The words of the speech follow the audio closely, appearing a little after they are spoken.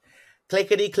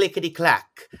Clickety clickety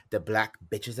clack. The black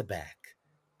bitches are back.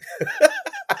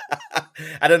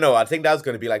 I don't know. I think that was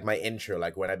going to be like my intro,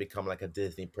 like when I become like a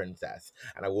Disney princess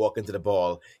and I walk into the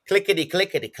ball. Clickety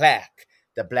clickety clack.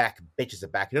 The black bitches are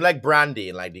back. You know, like Brandy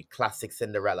in like the classic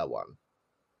Cinderella one.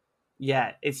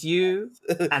 Yeah, it's you,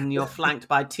 and you're flanked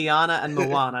by Tiana and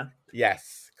Moana.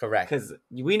 Yes, correct. Because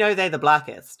we know they're the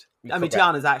blackest. I mean,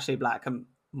 Tiana's actually black, and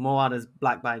Moana's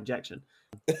black by injection.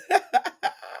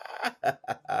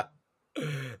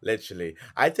 Literally,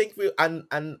 I think we and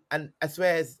I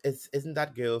swear, isn't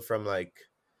that girl from like?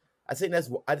 I think there's.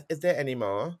 Is there any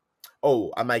more?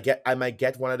 Oh, I might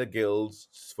get one of the girls,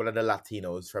 one of the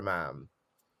Latinos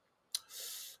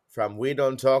from We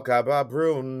Don't Talk About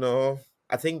Bruno.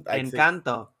 I think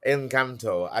Encanto.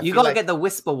 Encanto. You gotta get the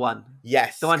whisper one.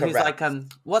 Yes, the one correct. Who's like,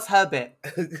 what's her bit?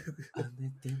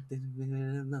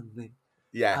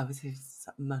 Yeah. I was here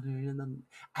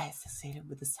I associated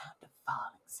with the sound of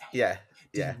falling sand. Yeah.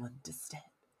 Do you understand?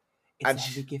 It's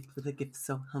every gift with a gift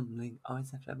so humbling.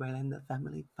 Always have to in the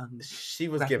family fun. She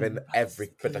was given every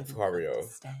bit of choreo.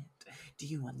 Do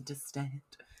you understand?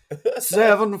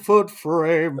 7-foot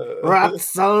frame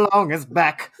wraps along his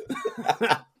back.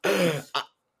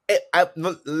 I'm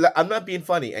not being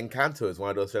funny. Encanto is one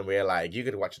of those films where like you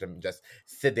could watch them and just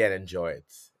sit there and enjoy it.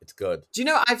 It's good. Do you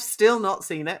know I've still not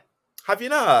seen it? Have you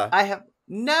not? I have.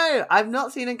 No, I've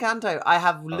not seen Encanto. I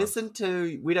have listened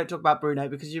to We Don't Talk About Bruno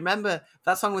because you remember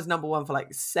that song was #1 for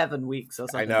like 7 weeks or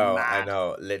something. I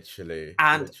know, literally.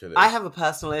 And I have a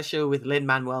personal issue with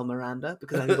Lin-Manuel Miranda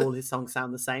because I think all his songs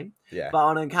sound the same. Yeah. But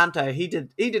on Encanto, he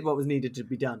did what was needed to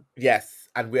be done. Yes,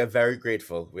 and we are very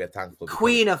grateful. We are thankful.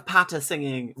 Queen of Patter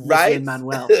singing, right?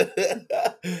 Lin-Manuel.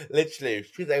 Literally,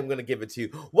 she's like, I'm gonna give it to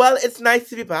you. Well, it's nice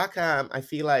to be back.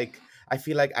 I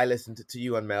feel like I listened to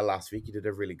you and Mel last week. You did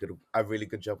a really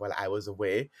good job while I was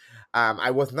away.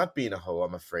 I was not being a hoe,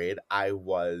 I'm afraid. I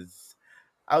was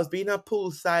being a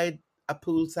poolside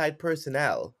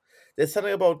personnel. There's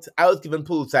something about I was given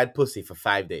poolside pussy for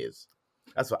 5 days.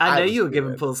 That's what I know you were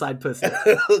given poolside pussy.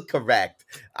 Correct.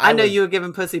 I know you were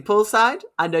given pussy poolside.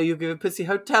 I know you were given pussy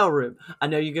hotel room. I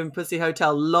know you were given pussy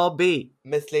hotel lobby.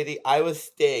 Miss Lady, I was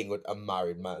staying with a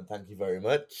married man. Thank you very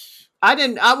much. I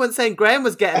wasn't saying Graham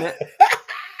was getting it.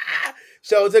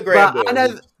 So it's a Graham.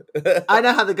 I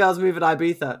know how the girls move at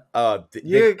Ibiza. Oh,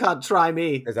 you can't try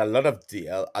me. There's a lot of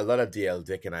DL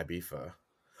dick in Ibiza.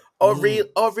 Oh,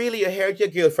 really? You heard your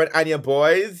girlfriend and your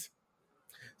boys?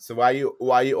 So why you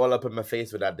all up in my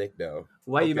face with that dick though?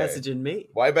 Why are you messaging me?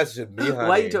 Why are you messaging me, honey?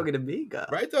 Why are you talking to me, girl?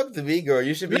 Why are you talking to me, girl?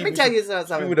 You should be. Let me tell you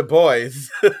something. With the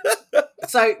boys.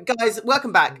 So, guys,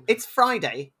 welcome back. It's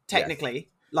Friday, technically.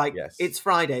 Yes. It's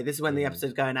Friday. This is when the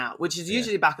episode's going out, which is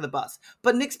usually back of the bus.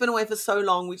 But Nick's been away for so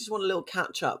long. We just want a little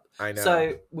catch up. I know.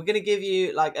 So we're going to give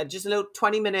you just a little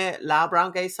 20-minute Loud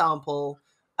Brown Gay sample.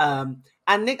 And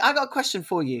Nick, I got a question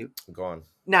for you. Go on.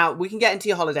 Now, we can get into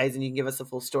your holidays and you can give us the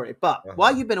full story. But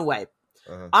while you've been away,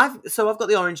 I've got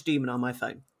the Orange Demon on my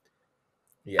phone.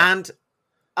 Yeah. And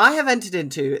I have entered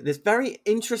into this very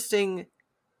interesting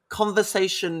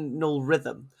conversational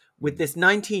rhythm with this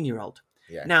 19-year-old.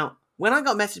 Yeah. Now, when I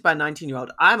got messaged by a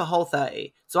 19-year-old, I'm a whole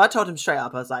 30. So I told him straight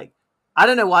up, I was like, I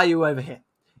don't know why you're over here.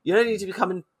 You don't need to be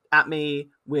coming at me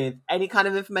with any kind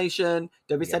of information.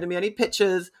 Don't be sending me any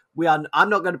pictures. I'm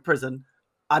not going to prison.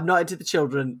 I'm not into the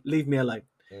children. Leave me alone.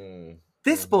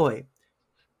 This boy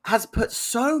has put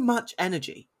so much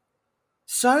energy,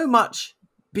 so much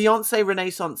Beyonce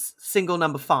Renaissance single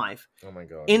 #5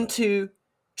 into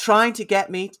trying to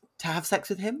get me to have sex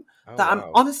with him that I'm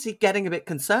honestly getting a bit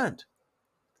concerned.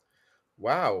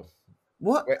 Wow.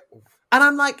 What? And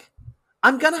I'm like,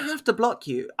 I'm going to have to block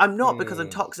you. I'm not because I'm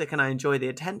toxic and I enjoy the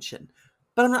attention,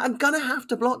 but I'm going to have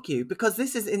to block you because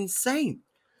this is insane.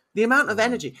 The amount of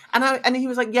energy. And he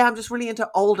was like, yeah, I'm just really into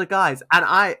older guys.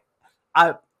 And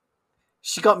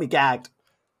she got me gagged.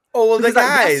 Older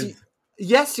guys? Like,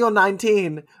 yes, you're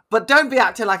 19, but don't be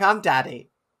acting like I'm daddy.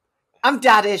 I'm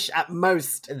daddish at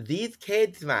most. These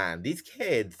kids, man. These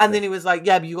kids. And then he was like,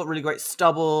 yeah, but you got really great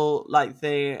stubble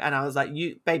thing. And I was like,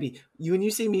 when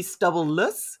you see me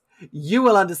stubble-less, you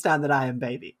will understand that I am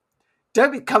baby.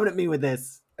 Don't be coming at me with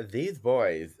this. These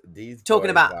boys.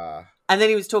 And then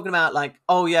he was talking about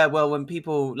oh yeah, well, when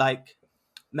people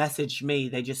message me,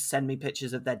 they just send me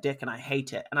pictures of their dick and I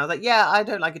hate it. And I was like, yeah, I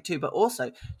don't like it too. But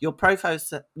also your profile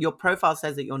says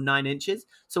that you're 9 inches.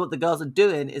 So what the girls are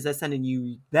doing is they're sending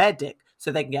you their dick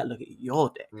so they can get a look at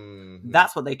your dick. Mm-hmm.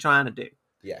 That's what they're trying to do.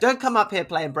 Yeah. Don't come up here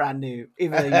playing brand new,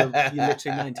 even though you're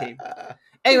literally 19.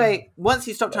 Anyway, once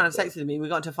he stopped trying to have sex with me, we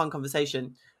got into a fun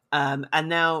conversation. And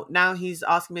now he's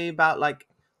asking me about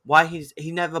why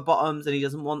he never bottoms and he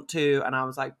doesn't want to. And I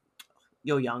was like,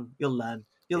 you're young. You'll learn.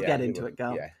 You'll get into it,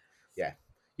 girl. Yeah.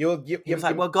 He was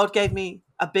like, well, God gave me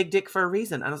a big dick for a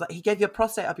reason. And I was like, he gave you a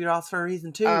prostate up your ass for a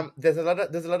reason too. There's a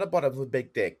lot of bottoms with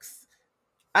big dicks.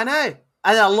 I know.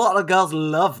 And a lot of girls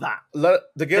love that.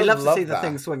 The girls love to see that. the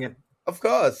thing swinging. Of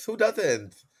course. Who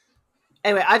doesn't?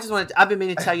 Anyway, I've been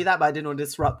meaning to tell you that, but I didn't want to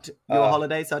disrupt your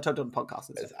holiday, so I talked on the podcast.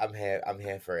 I'm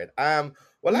here for it. Well,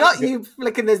 not you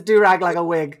flicking this do-rag like a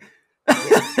wig.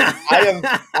 I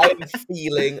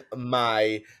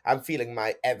am feeling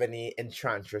my Ebony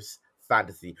Enchantress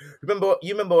fantasy. You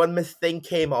remember when Miss Thing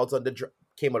came out on the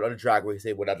Drag Race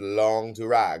with that long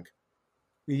do-rag?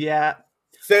 Yeah.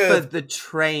 So for the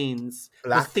trains,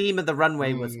 the theme of the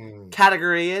runway was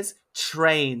category is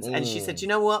trains, and she said, "You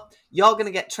know what? Y'all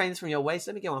gonna get trains from your waist.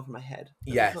 Let me get one from my head."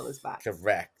 Yes,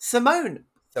 correct. Simone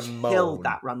killed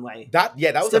that runway. That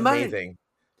was amazing.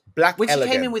 Black when elegance.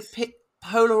 She came in with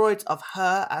Polaroids of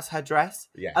her as her dress.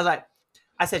 Yeah,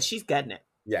 I said she's getting it.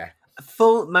 Yeah,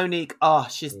 full Monique. Oh,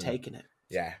 she's taking it.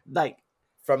 Yeah,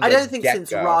 I don't think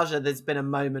since Raja there's been a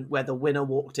moment where the winner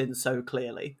walked in so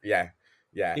clearly. Yeah,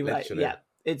 literally. Like, yeah,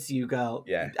 it's you, girl.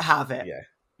 Yeah, have it.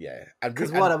 Yeah.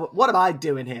 Because what am I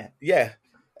doing here? Yeah,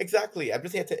 exactly. I'm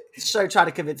just here to try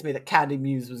to convince me that Candy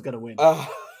Muse was going to win.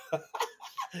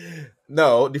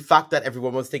 No, the fact that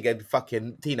everyone was thinking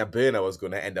fucking Tina Burner was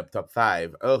going to end up top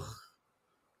 5. Ugh,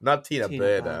 not Tina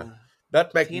Burner.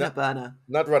 Tina Burner.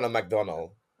 Not Ronald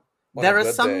McDonald. There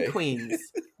are some queens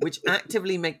which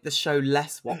actively make the show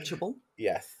less watchable.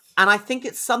 Yes. And I think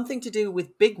it's something to do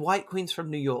with big white queens from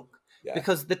New York. Yeah.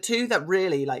 Because the two that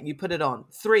really, you put it on,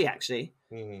 3 actually.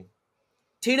 Mm-hmm.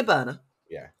 Tina Burner.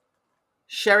 Yeah.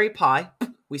 Sherry Pie.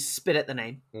 We spit at the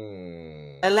name.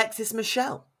 Alexis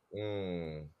Michelle.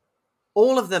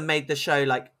 All of them made the show,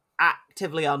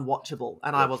 actively unwatchable.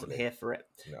 And I wasn't here for it.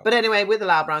 No. But anyway, with the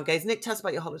Loud Brown Gays, Nick, tell us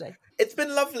about your holiday. It's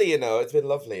been lovely, It's been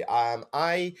lovely.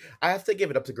 I have to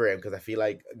give it up to Graham because I feel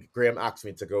like Graham asked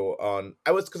me to go on.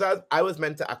 I was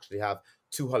meant to actually have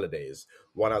 2 holidays.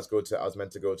 One I was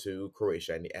meant to go to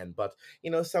Croatia in the end, but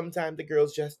sometimes the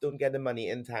girls just don't get the money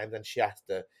in time, and she has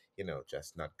to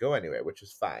just not go anywhere, which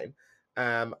is fine.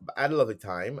 I had a lovely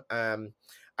time.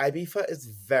 Ibiza is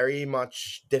very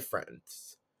much different.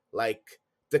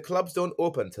 The clubs don't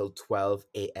open till 12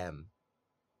 a.m.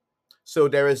 So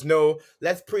there is no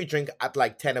let's pre-drink at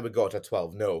 10 and we go out at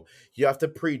 12. No, you have to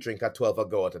pre-drink at 12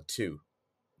 and go out at 2.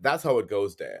 That's how it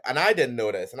goes there. And I didn't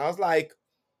know this, and I was like,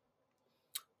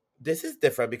 this is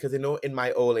different because, in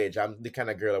my old age, I'm the kind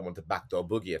of girl I want to backdoor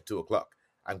boogie at 2 o'clock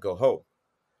and go home.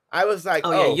 I was like,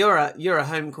 yeah, you're a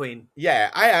home queen. Yeah,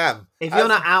 I am. If you're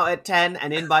not out at 10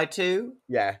 and in by 2,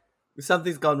 yeah,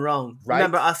 something's gone wrong. Right?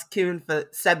 Remember us queuing for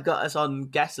Seb got us on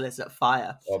guest list at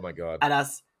Fire. Oh my God. And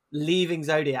us leaving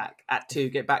Zodiac at 2,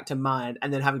 get back to mine,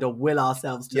 and then having to will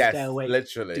ourselves to stay awake,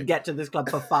 literally, to get to this club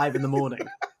for 5 in the morning.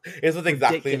 It was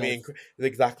exactly me. It's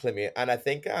exactly me. And I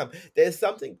think there's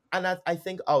something, and I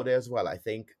think out there as well. I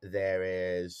think there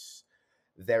is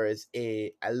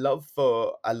a love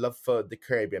for the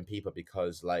Caribbean people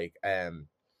because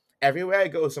everywhere I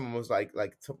go, someone was like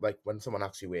when someone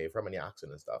actually waved from any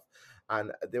accent and stuff,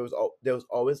 and there was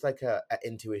always a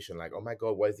intuition oh my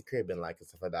God, what is the Caribbean like and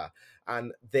stuff like that,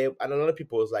 and a lot of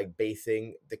people was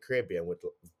basing the Caribbean with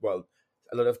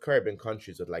a lot of Caribbean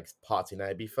countries would party in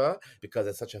Ibiza because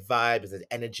it's such a vibe, it's an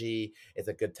energy, it's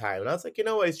a good time, and I was like,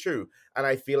 what, it's true, and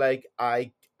I feel like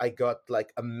I got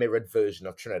a mirrored version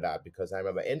of Trinidad because I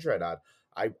remember in Trinidad.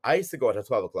 I used to go out at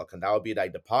 12 o'clock, and that would be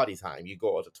the party time. You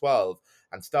go out at 12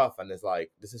 and stuff, and it's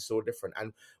this is so different.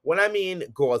 And when I mean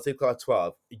go out to the club at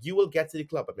 12, you will get to the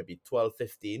club at maybe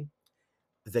 12:15.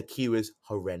 The queue is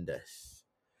horrendous.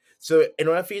 So in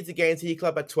order for you to get into the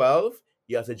club at 12,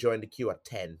 you have to join the queue at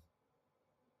 10.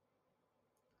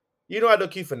 I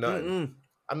don't queue for nothing. Mm-mm.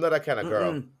 I'm not that kind of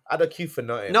girl. Mm-mm. I don't queue for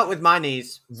nothing. Not with my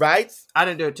knees. Right? I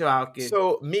don't do a 2-hour queue.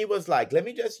 So me was let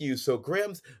me just use. So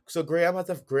Graham's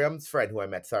friend who I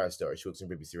met, Sarah Story, she works in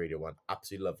BBC Radio 1,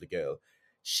 absolutely lovely girl.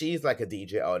 She's a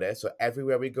DJ out there. So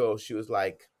everywhere we go, she was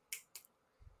like,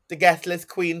 the guest list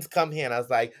queens come here. And I was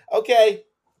like, okay,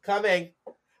 coming.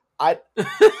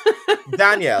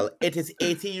 Danielle, it is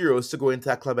 80 euros to go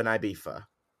into a club in Ibiza.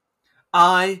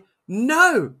 I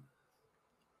know.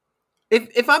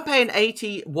 If I'm paying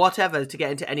 80 whatever to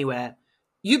get into anywhere,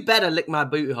 you better lick my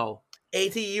boot hole.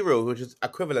 80 euros, which is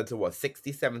equivalent to what,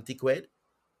 60, 70 quid?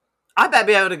 I better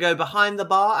be able to go behind the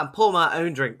bar and pour my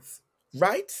own drinks.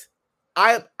 Right?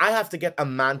 I have to get a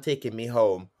man taking me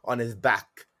home on his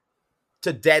back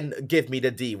to then give me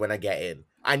the D when I get in.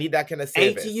 I need that kind of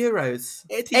service. 80 euros.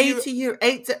 80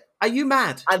 euros. Are you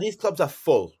mad? And these clubs are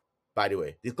full. By the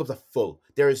way, these clubs are full.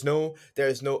 There is no,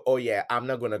 oh yeah, I'm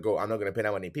not gonna go. I'm not gonna pay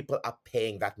that money. People are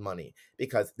paying that money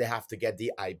because they have to get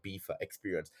the Ibiza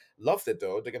experience. Loved it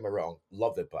though. Don't get me wrong.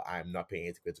 Loved it, but I'm not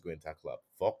paying to go into a club.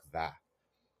 Fuck that.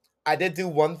 I did do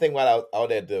one thing while I was out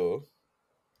there though.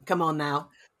 Come on now.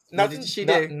 Nothing. What did she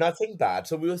do? Nothing bad.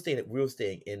 So we were staying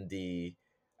in the,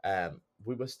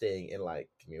 we were staying in like.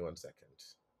 Give me 1 second.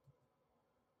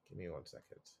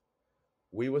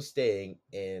 We were staying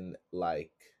in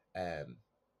like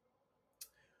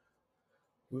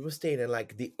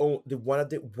the one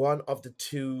of the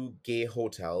two gay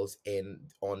hotels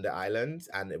on the island,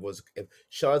 and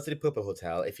shout out to the Purple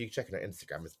Hotel. If you check it on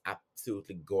Instagram, it's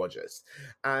absolutely gorgeous.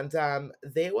 And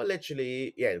they were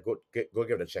literally, yeah, go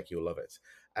give it a check, you'll love it.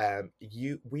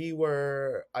 We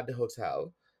were at the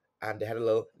hotel, and they had a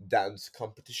little dance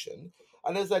competition.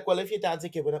 And it's like, well, if you dance,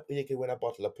 you can win a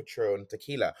bottle of Patron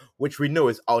tequila, which we know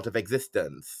is out of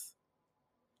existence.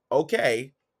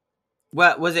 Okay.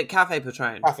 Well, was it Cafe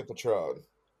Patron? Cafe Patron.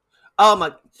 Oh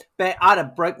my! But I'd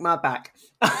have broke my back.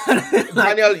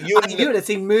 Like, Daniel, you would have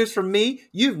seen moves from me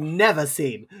you've never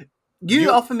seen. You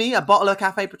offer me a bottle of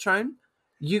Cafe Patron,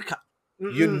 you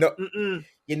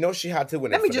know she had to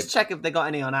win it. Let me just check if they got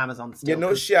any on Amazon still. You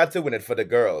know she had to win it for the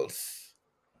girls.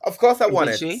 Of course I want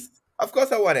it. Of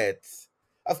course I want it.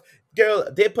 Girl,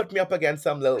 they put me up against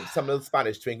some little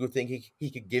Spanish twin who think he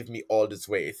could give me all this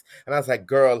ways. And I was like,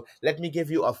 girl, let me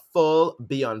give you a full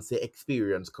Beyonce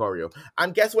experience choreo.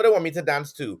 And guess what they want me to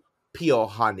dance to? Pure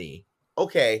Honey.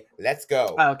 Okay, let's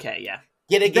go. Okay, yeah.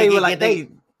 They were like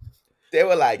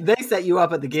they set you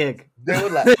up at the gig. They were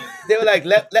like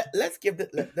let's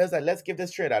give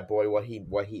this straight out boy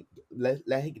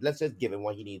let's just give him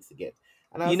what he needs to get.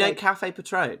 And you know, like, Cafe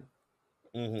Patron.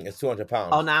 It's £200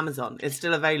 on Amazon. It's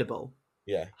still available.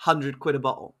 Yeah, £100 a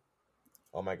bottle.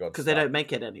 Oh my god! Because they don't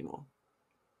make it anymore.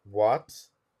 What?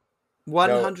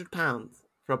 £100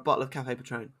 for a bottle of Cafe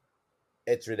Patron.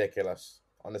 It's ridiculous.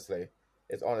 Honestly,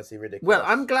 it's honestly ridiculous. Well,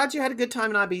 I'm glad you had a good time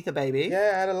in Ibiza, baby.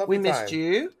 Yeah, I had a lovely time. We missed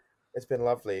you. It's been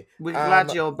lovely. We're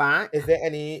glad you're back. Is there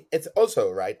any? It's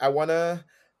also right. I wanna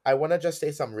just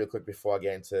say something real quick before I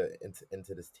get into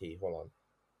this tea. Hold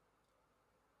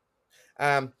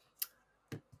on.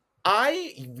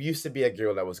 I used to be a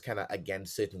girl that was kind of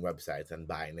against certain websites and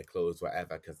buying the clothes,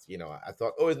 whatever, because, you know, I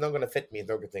thought, oh, it's not going to fit me. It's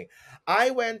not a good thing.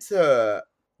 I went to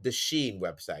the Shein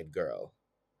website, girl.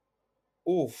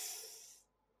 Oof.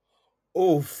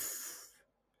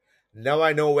 Now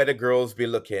I know where the girls be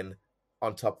looking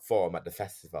on top form at the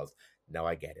festivals. Now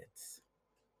I get it.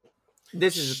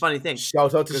 This is a funny thing.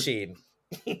 Shout out to Shein.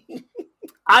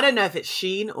 I don't know if it's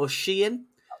Shein or Shein.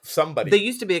 Somebody. There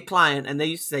used to be a client and they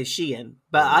used to say Shein,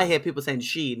 but I hear people saying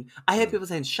Sheen. I hear people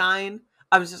saying Shine.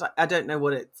 I was just like, I don't know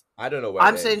what it's. I don't know what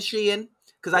I'm saying Shein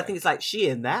because I think it's like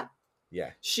Shein that.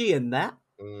 Yeah. Shein that.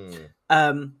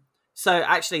 So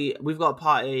actually, we've got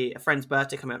a friend's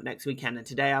birthday coming up next weekend, and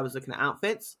today I was looking at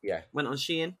outfits. Yeah. Went on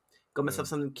Shein, got myself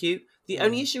something cute. The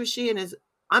only issue with Shein is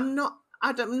I'm not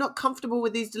comfortable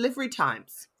with these delivery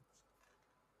times.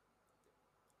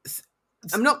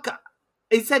 I'm not.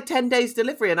 It said 10 days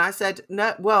delivery, and I said,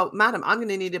 no, well, madam, I'm going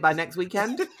to need it by next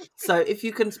weekend. So if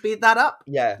you can speed that up,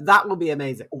 that will be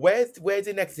amazing. Where's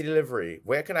the next delivery?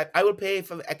 Where can I will pay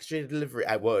for the extra delivery.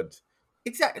 I would.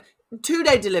 Exactly.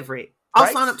 2-day delivery.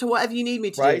 I'll sign up to whatever you need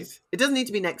me to do. It doesn't need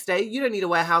to be next day. You don't need a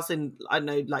warehouse in, I don't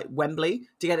know, like Wembley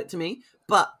to get it to me.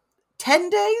 But 10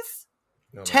 days?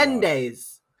 10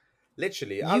 days.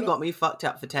 Literally. You got me fucked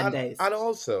up for 10 days.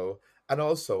 And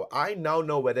also, I now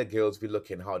know where the girls be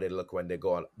looking, how they look when they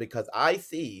go on. Because I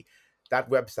see that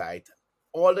website,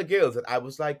 all the girls, and I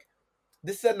was like,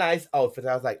 this is a nice outfit.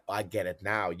 I was like, oh, I get it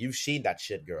now. You've seen that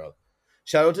shit, girl.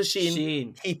 Shout out to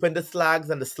Shein. Keeping the slags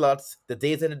and the sluts, the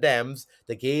days and the dems,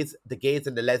 the gays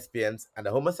and the lesbians, and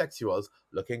the homosexuals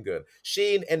looking good.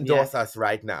 Shein endorse us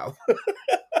right now.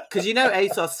 Because you know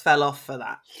ASOS fell off for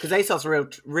that. Because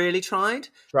ASOS really tried.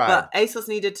 But ASOS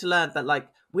needed to learn that, like,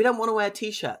 we don't want to wear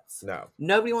T-shirts. No.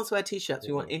 Nobody wants to wear T-shirts.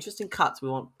 We want interesting cuts. We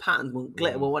want patterns. We want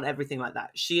glitter. We want everything like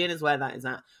that. Shein is where that is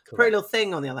at. Correct. Pretty Little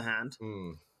Thing, on the other hand.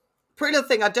 Pretty Little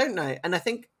Thing, I don't know. And I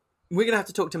think we're going to have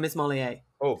to talk to Miss Mollier.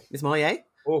 Oh. Miss Mollier?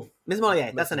 Oh. Miss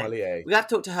Mollier, that's her name. We have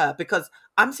to talk to her because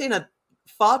I'm seeing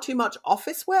far too much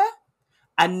office wear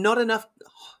and not enough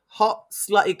hot,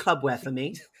 slutty club wear for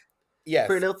me. Yes.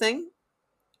 Pretty Little Thing.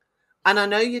 And I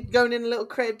know you're going in a little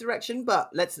creative direction,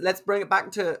 but let's bring it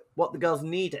back to what the girls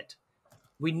needed.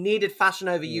 We needed Fashion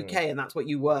Over UK, and that's what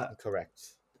you were. Correct.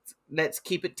 Let's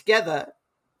keep it together.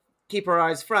 Keep our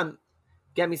eyes front.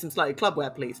 Get me some slightly club wear,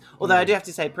 please. Although I do have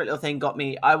to say, Pretty Little Thing got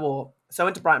me. I went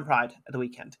to Brighton Pride at the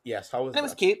weekend. Yes, how was it? It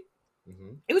was cute.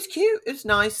 Mm-hmm. It was cute. It was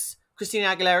nice.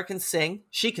 Christina Aguilera can sing.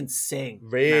 She can sing.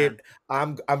 Really,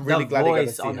 I'm really glad you're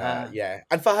gonna see her. Yeah,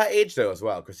 and for her age though as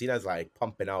well, Christina's like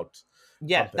pumping out.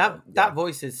 Yeah, that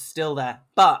voice is still there.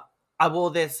 But I wore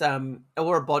this. I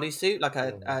wore a bodysuit, like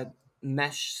a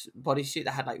mesh bodysuit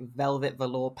that had like velvet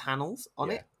velour panels on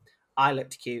it. I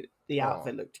looked cute. The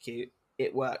outfit looked cute.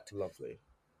 It worked. Lovely.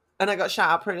 And I got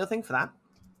shout out Pretty Little Thing for that.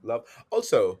 Love.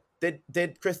 Also,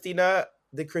 did Christina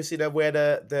wear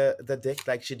the dick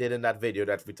like she did in that video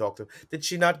that we talked about? Did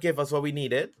she not give us what we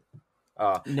needed?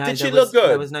 No. Did she look good?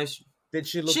 There was no. Did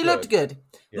she look? She looked good.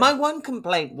 Yeah. My one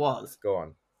complaint was. Go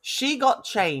on. She got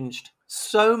changed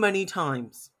so many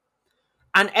times.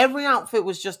 And every outfit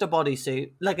was just a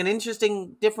bodysuit. Like an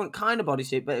interesting, different kind of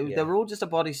bodysuit. But they were all just a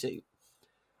bodysuit.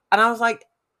 And I was like,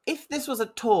 if this was a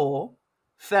tour,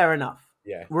 fair enough.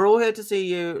 Yeah. We're all here to see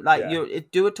you. Like, you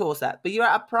do a tour set. But you're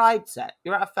at a Pride set.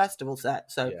 You're at a festival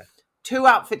set. So 2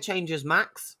 outfit changes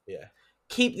max. Yeah.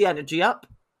 Keep the energy up.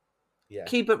 Yeah.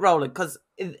 Keep it rolling. Because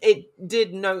it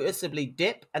did noticeably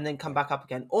dip and then come back up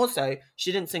again. Also,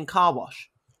 she didn't sing Car Wash.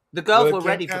 The girls were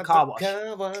ready for Car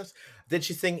Wash. Did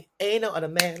she sing Ain't No Other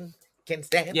Man Can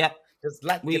Stand? Yeah. Just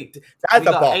like that's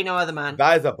a bop. Ain't No Other Man.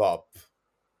 That is a bop.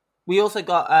 We also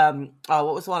got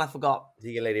what was the one I forgot? Did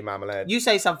you get Lady Marmalade? You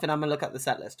say something, I'm gonna look at the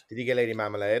set list. Did you get Lady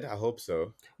Marmalade? I hope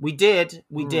so. We did.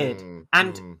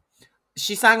 And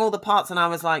she sang all the parts and I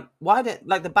was like, why did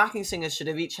the backing singers should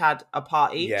have each had a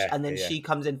part each and then she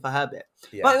comes in for her bit.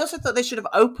 Yeah. But I also thought they should have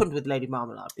opened with Lady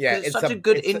Marmalade. Yeah. It's such a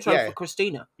good intro for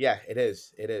Christina. Yeah, it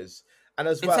is. It is. And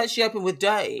as well, instead she opened with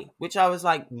Dirty, which I was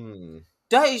like,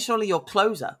 Dirty is surely your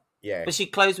closer. Yeah. But she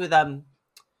closed with a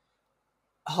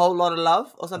Whole Lot of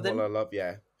Love or something. A Whole Lot of Love,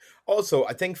 yeah. Also,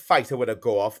 I think Fighter would have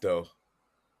go off though.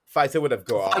 Fighter would have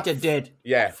go off. Fighter did.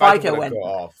 Yeah, Fighter went go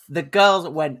off. The girls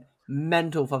went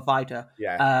mental for Fighter.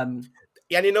 Yeah.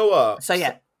 Yeah, and you know what? So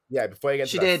yeah. Yeah, before you get to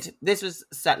she did. This was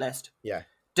set list. Yeah.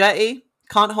 Dirty,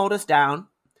 Can't Hold Us Down.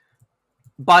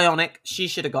 Bionic, she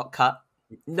should have got cut.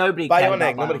 Nobody cared about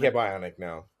Bionic. Nobody cared Bionic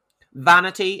now.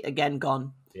 Vanity, again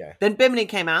gone. Yeah. Then Bimini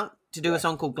came out to do a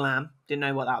song called Glam. Didn't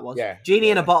know what that was. Yeah. Genie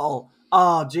in a Bottle.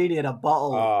 Oh, Genie in a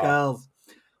Bottle, girls.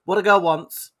 What a Girl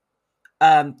Wants.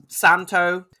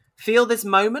 Santo. Feel This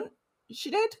Moment.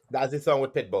 She did. That's the song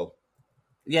with Pitbull.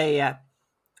 Yeah.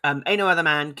 Ain't No Other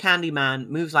Man. Candyman.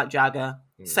 Moves Like Jagger.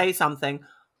 Say Something.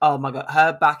 Oh my God.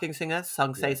 Her backing singer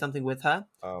sung Say Something with her.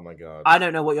 Oh my God. I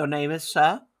don't know what your name is,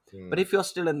 sir. But if you're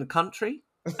still in the country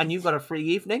and you've got a free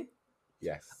evening,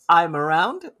 yes, I'm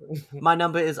around. My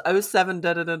number is 07.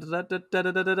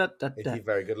 Is he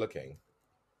very good looking?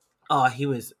 Oh, he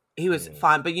was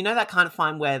fine. But you know that kind of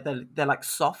fine where they're like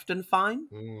soft and fine?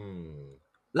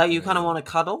 Like you kind of want to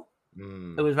cuddle?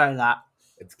 It was very that.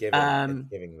 It's giving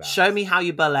that. Show Me How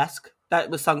You Burlesque. That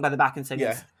was sung by the backing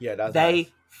singers. Yeah, that's they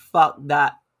nice. Fucked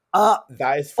that up.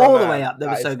 That is from, all the way up. That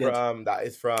was so good. That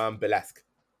is from Burlesque.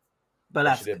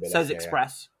 Burlesque. So is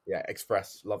Express. Yeah,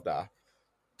 Express. Love that.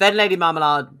 Then Lady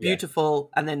Marmalade, Beautiful,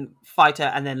 and then Fighter,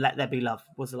 and then Let There Be Love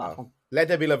was the last one. Let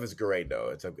There Be Love is great though.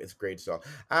 It's a great song.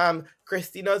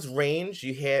 Christina's range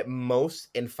you hear most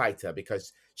in Fighter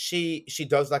because she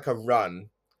does like a run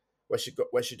where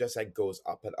she just like goes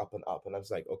up and up and up, and I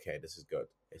was like, okay, this is good.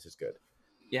 This is good.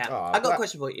 Yeah. I got a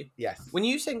question for you. Yes. When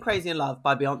you sing Crazy in Love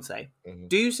by Beyonce,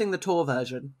 do you sing the tour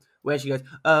version where she goes,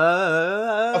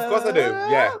 Of course I do.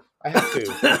 Yeah. I have to.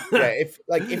 Yeah.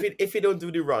 If you don't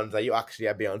do the runs, are you actually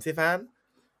a Beyonce fan?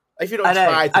 If you don't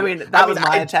try to, I mean, that was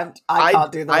my attempt. I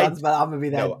can't do the runs, but I'm gonna be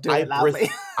there doing it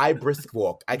loudly. I brisk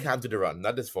walk. I can't do the run.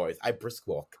 Not this voice. I brisk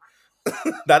walk.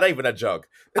 Not even a jog.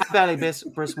 I barely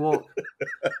brisk walk.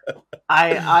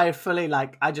 I fully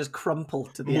I just crumple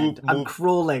to the end. I'm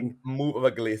crawling. Move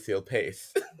at a glacial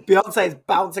pace. Beyonce's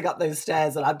bouncing up those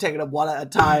stairs and I'm taking them one at a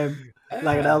time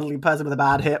like an elderly person with a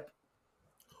bad hip.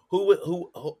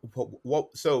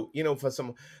 What? So, you know, for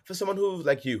someone who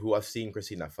like you, who have seen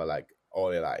Christina for like all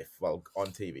their life, well, on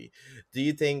TV, do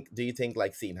you think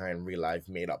like seeing her in real life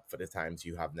made up for the times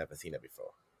you have never seen her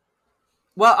before?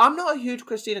 Well, I'm not a huge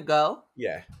Christina girl.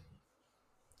 Yeah.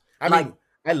 I mean,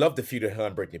 I love the feud of her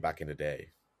and Britney back in the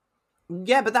day.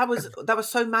 Yeah, but that was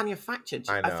so manufactured.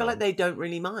 I feel like they don't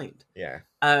really mind. Yeah.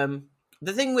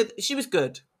 The thing with she was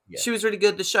good. Yeah. She was really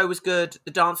good. The show was good.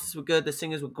 The dancers were good. The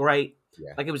singers were great.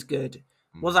 Yeah. Like it was good.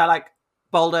 Was I like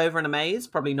bowled over and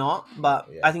amazed? Probably not. But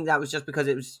I think that was just because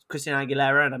it was Christina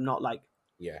Aguilera, and I'm not like.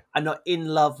 Yeah. I'm not in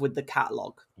love with the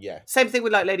catalogue. Yeah. Same thing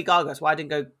with like Lady Gaga. That's why I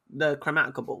didn't go the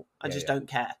Chromatica ball. I just don't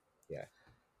care. Yeah.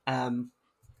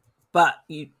 But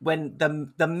when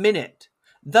the minute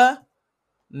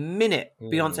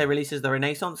Beyonce releases the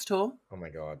Renaissance tour. Oh my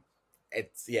God.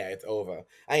 It's over.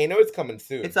 And you know it's coming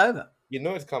soon. It's over. You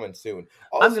know it's coming soon.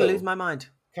 I'm going to Also, lose my mind.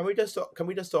 Can we just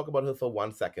talk about her for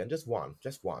 1 second? Just one.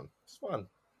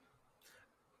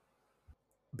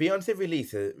 Beyonce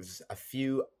releases a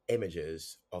few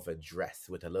images of a dress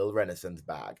with a little Renaissance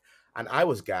bag, and I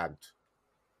was gagged.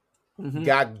 Mm-hmm.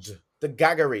 Gagged. The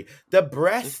gaggery. The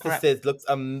breastises looks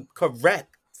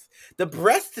correct. The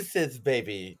breastises,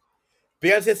 baby.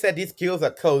 Beyonce said these girls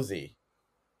are cozy.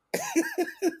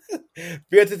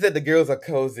 Beyonce said the girls are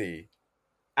cozy.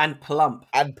 And plump.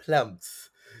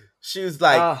 She was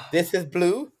like, this is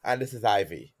Blue and this is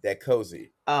Ivy. They're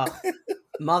cozy.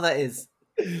 Mother is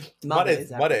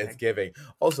giving.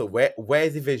 Also,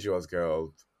 where's the visuals,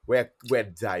 girl? We're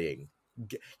dying.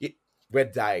 We're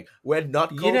dying. We're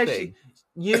not coping.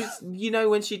 You know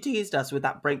when she teased us with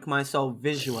that break my soul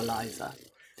visualizer.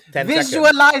 10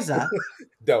 visualizer. Seconds.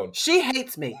 Don't. She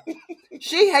hates me.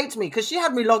 She hates me because she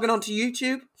had me logging onto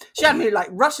YouTube. She had me like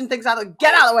rushing things out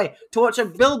get out of the way to watch a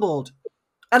billboard,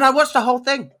 and I watched the whole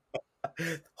thing.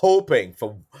 Hoping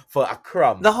for a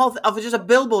crumb. The whole of just a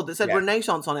billboard that said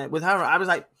Renaissance on it with her. I was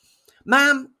like,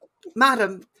 madam,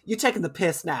 you're taking the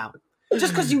piss now.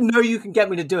 Just because you know you can get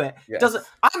me to do it doesn't.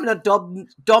 I'm in a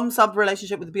dom sub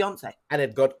relationship with Beyonce, and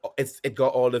it got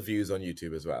all the views on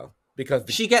YouTube as well because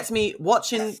she gets me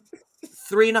watching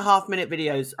 3.5-minute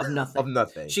videos of nothing. Of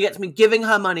nothing. She gets me giving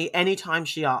her money anytime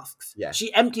she asks. Yeah.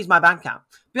 She empties my bank account.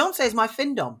 Beyonce is my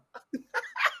findom.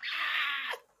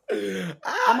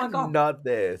 Oh my god! Not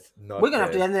this. We're gonna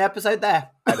have to end the episode there.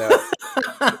 I know.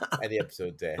 End the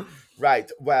episode there. Right.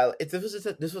 Well,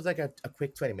 this was like a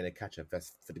quick 20-minute catch up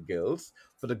for the girls,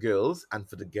 and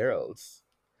for the girls.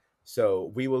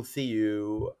 So we will see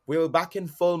you. We will back in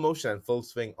full motion and full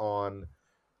swing on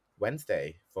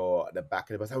Wednesday for the back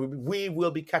of the bus. We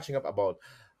will be catching up about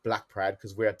Black Pride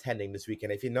because we're attending this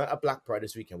weekend. If you're not at Black Pride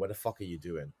this weekend, what the fuck are you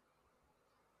doing?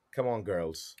 Come on,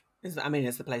 girls. It's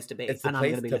the place to be. And I'm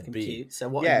going to be looking cute. So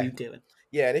what are you doing?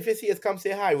 Yeah, and if you see us, come say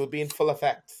hi. We'll be in full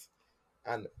effect.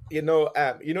 And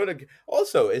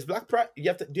also is Black Pride. Do you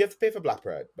have to pay for Black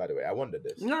Pride? By the way, I wondered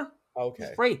this. No. Okay.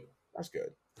 It's free. That's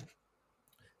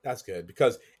good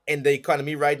because in the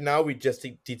economy right now, we just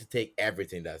need to take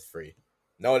everything that's free.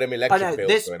 No, them electric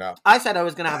bills going up. I said I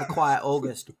was going to have a quiet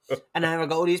August, and then I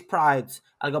got all these prides.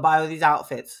 I go buy all these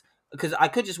outfits because I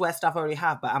could just wear stuff I already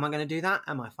have. But am I going to do that?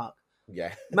 Am I fucked?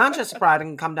 Yeah. Manchester Pride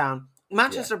can come down.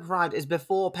 Manchester Pride is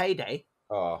before payday.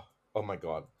 Oh my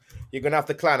god. You're going to have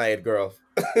to clan it, girl.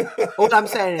 All I'm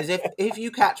saying is if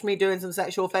you catch me doing some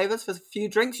sexual favours for a few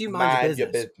drinks, you mind your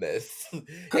business.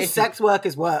 Because sex work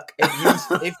is work.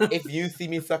 If you see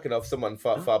me sucking off someone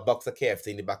for a box of KFC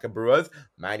in the back of Brewers,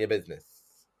 mind your business.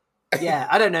 Yeah,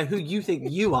 I don't know who you think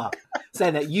you are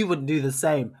saying that you wouldn't do the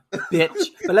same, bitch.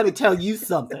 But let me tell you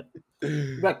something.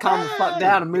 You better calm the fuck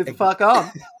down and move the fuck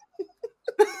on.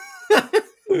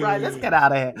 Right, let's get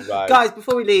out of here. Right. Guys,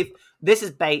 before we leave, this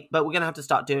is bait, but we're going to have to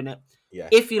start doing it. Yeah.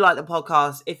 If you like the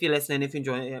podcast, if you're listening, if you're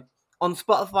enjoying it, on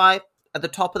Spotify, at the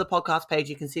top of the podcast page,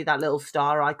 you can see that little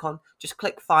star icon. Just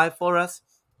click 5 for us.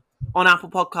 On Apple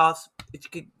Podcasts, if you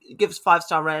could give us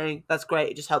 5-star rating, that's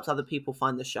great. It just helps other people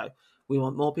find the show. We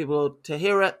want more people to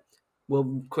hear it.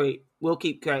 We'll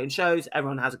keep creating shows.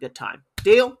 Everyone has a good time.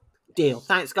 Deal? Deal.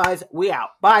 Thanks, guys. We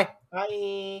out. Bye.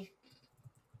 Bye.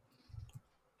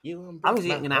 I was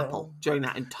eating an apple during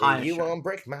that entire show. You won't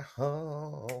break my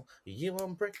home. You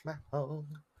won't break my home.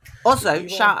 Also,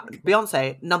 shout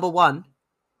Beyonce, #1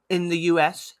 in the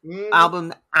US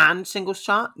album and singles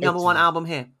chart. #1 album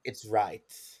here. It's right.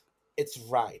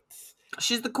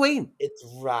 She's the queen. It's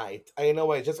right. I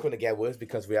know it's just going to get worse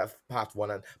because we have part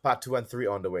 2 and 3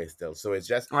 on the way still. So it's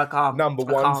just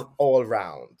 #1 all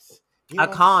round. I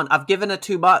can't. I've given her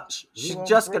too much. She's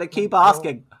just going to keep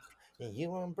asking.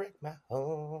 You won't break my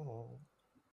home.